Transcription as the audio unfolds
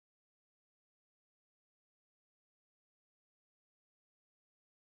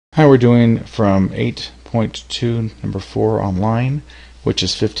Hi, we're doing from 8.2 number 4 online, which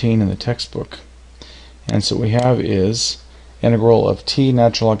is 15 in the textbook. And so what we have is integral of t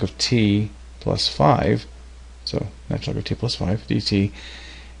natural log of t plus 5, so natural log of t plus 5 dt.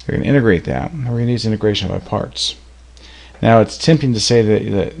 We're going to integrate that, and we're going to use integration by parts. Now it's tempting to say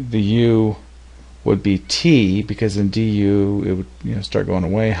that the u would be t, because in du it would start going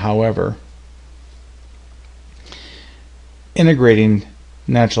away. However, integrating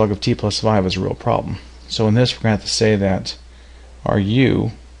natural log of t plus 5 is a real problem. So in this we're going to have to say that our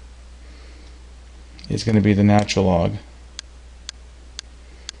u is going to be the natural log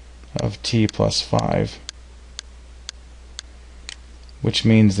of t plus 5, which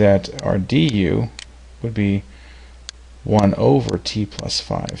means that our du would be 1 over t plus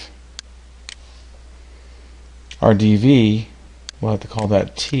 5. Our dv, we'll have to call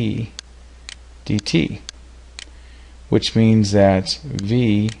that t dt, which means that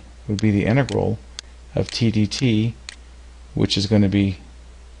v would be the integral of t dt, which is going to be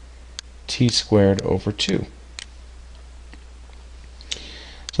t squared over 2.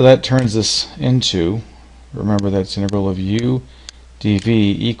 So that turns this into, remember that's integral of u dv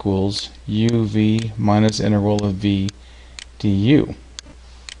equals uv minus integral of v du.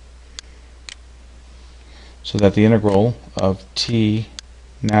 So that the integral of t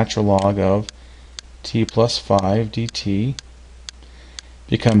natural log of t plus 5 dt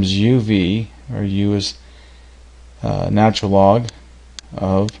becomes uv, or u is natural log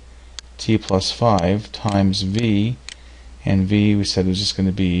of t plus 5 times v, and v we said was just going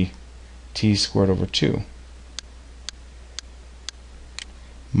to be t squared over 2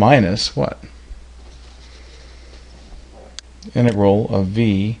 minus what? Integral of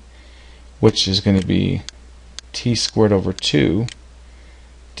v, which is going to be t squared over 2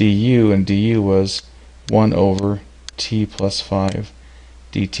 du, and du was 1 over t plus 5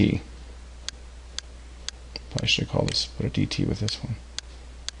 dt. I should call this, put a dt with this one.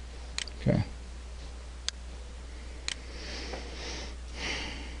 Okay.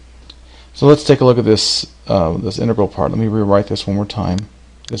 So let's take a look at this this integral part. Let me rewrite this one more time.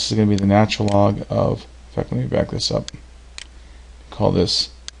 This is going to be the natural log of, in fact, let me back this up. Call this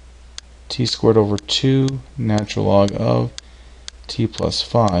t squared over 2 natural log of t plus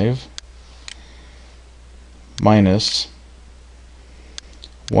 5 minus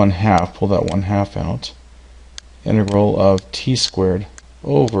 1/2, pull that 1/2 out, integral of t squared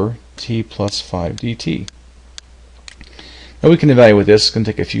over t plus 5 dt. Now we can evaluate this. It's going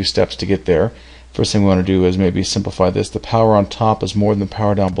to take a few steps to get there. First thing we want to do is maybe simplify this. The power on top is more than the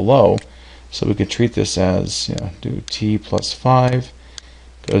power down below, so we could treat this as, do t plus 5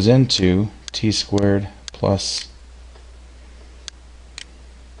 goes into t squared plus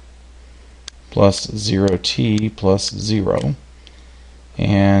 0t plus 0,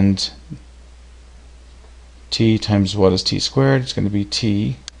 and t times what is t squared? It's going to be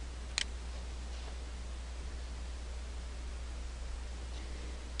t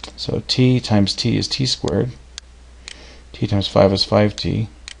so t times t is t squared, t times 5 is 5t,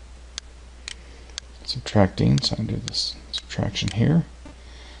 subtracting, so I'm going to do this subtraction here.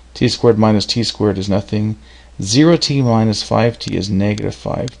 T squared minus t squared is nothing. 0t minus 5t is negative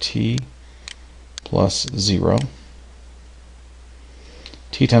 5t plus 0.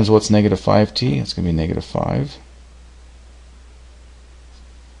 T times what's negative 5t? It's going to be negative 5.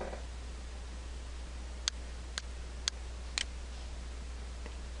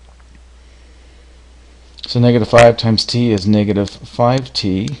 So negative 5 times t is negative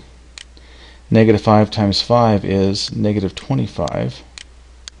 5t. Negative 5 times 5 is negative 25.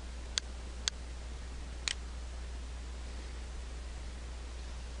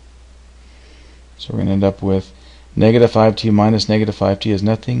 So we're going to end up with negative 5t minus negative 5t is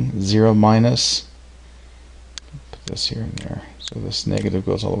nothing. 0 minus, put this here and there, so this negative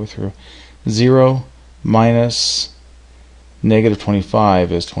goes all the way through. 0 minus negative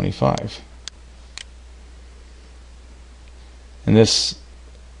 25 is 25. And this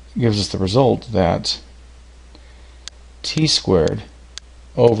gives us the result that t squared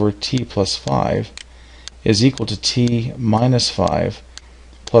over t plus 5 is equal to t minus 5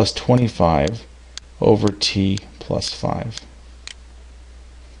 plus 25 over t plus 5.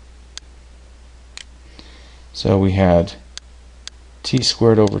 So we had t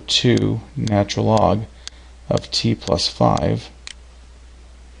squared over 2 natural log of t plus 5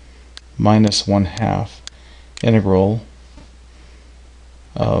 minus 1/2 integral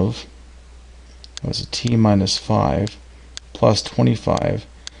of, what was it, t minus 5 plus 25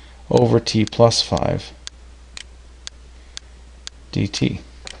 over t plus 5 dt.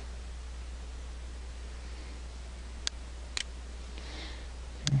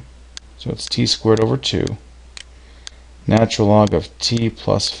 So it's t squared over 2 natural log of t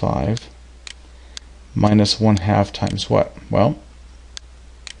plus 5 minus 1/2 times what? Well,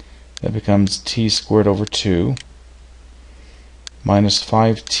 that becomes t squared over 2 minus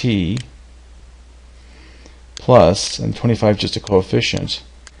 5t plus, and 25 is just a coefficient,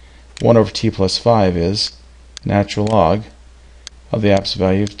 1 over t plus 5 is natural log of the absolute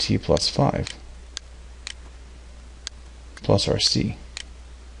value of t plus 5 plus our c.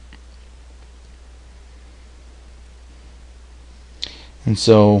 And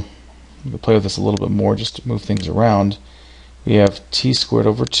so we can play with this a little bit more just to move things around. We have t squared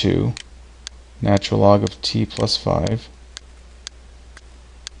over 2 natural log of t plus 5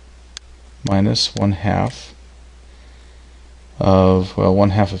 minus 1/2 of, well,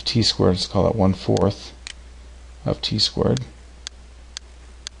 1/2 of t squared, let's call that 1/4 of t squared.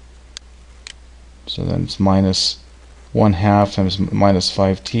 So then it's minus 1/2 times minus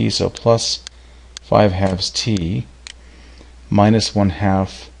 5t, so plus 5/2 t minus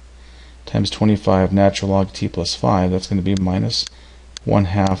 1/2 times 25 natural log t plus 5. That's going to be minus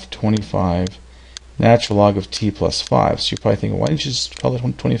 1/2 25 natural log of t plus 5. So you're probably thinking, why didn't you just call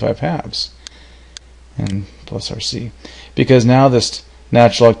it 25 halves? And plus our c. Because now this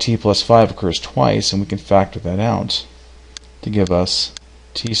natural log t plus 5 occurs twice, and we can factor that out to give us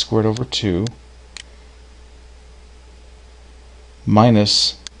t squared over 2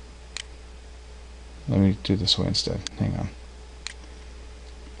 minus, let me do this way instead, hang on.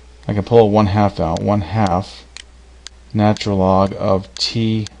 I can pull a 1/2 out, 1/2 natural log of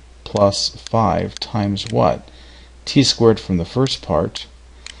t plus 5 times what? T squared from the first part,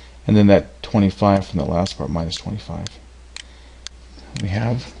 and then that 25 from the last part, minus 25. We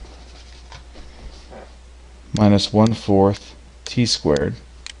have minus 1/4 t squared,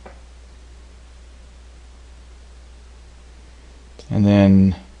 and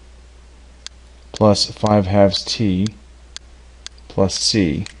then plus 5/2 t plus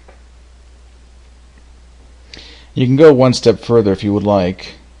c. You can go one step further if you would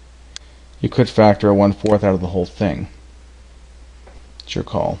like. You could factor a 1/4 out of the whole thing. It's your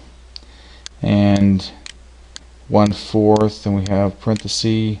call. And 1/4, and we have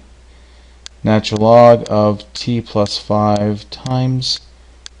parenthesis natural log of t plus 5 times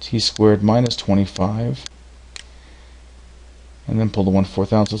t squared minus 25. And then pull the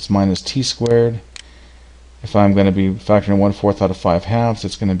 1/4 out, so it's minus t squared. If I'm going to be factoring 1/4 out of 5/2,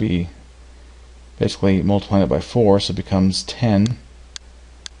 it's going to be basically multiplying it by 4, so it becomes 10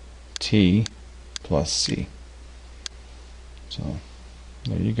 t plus c. So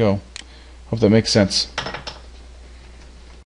there you go. Hope that makes sense.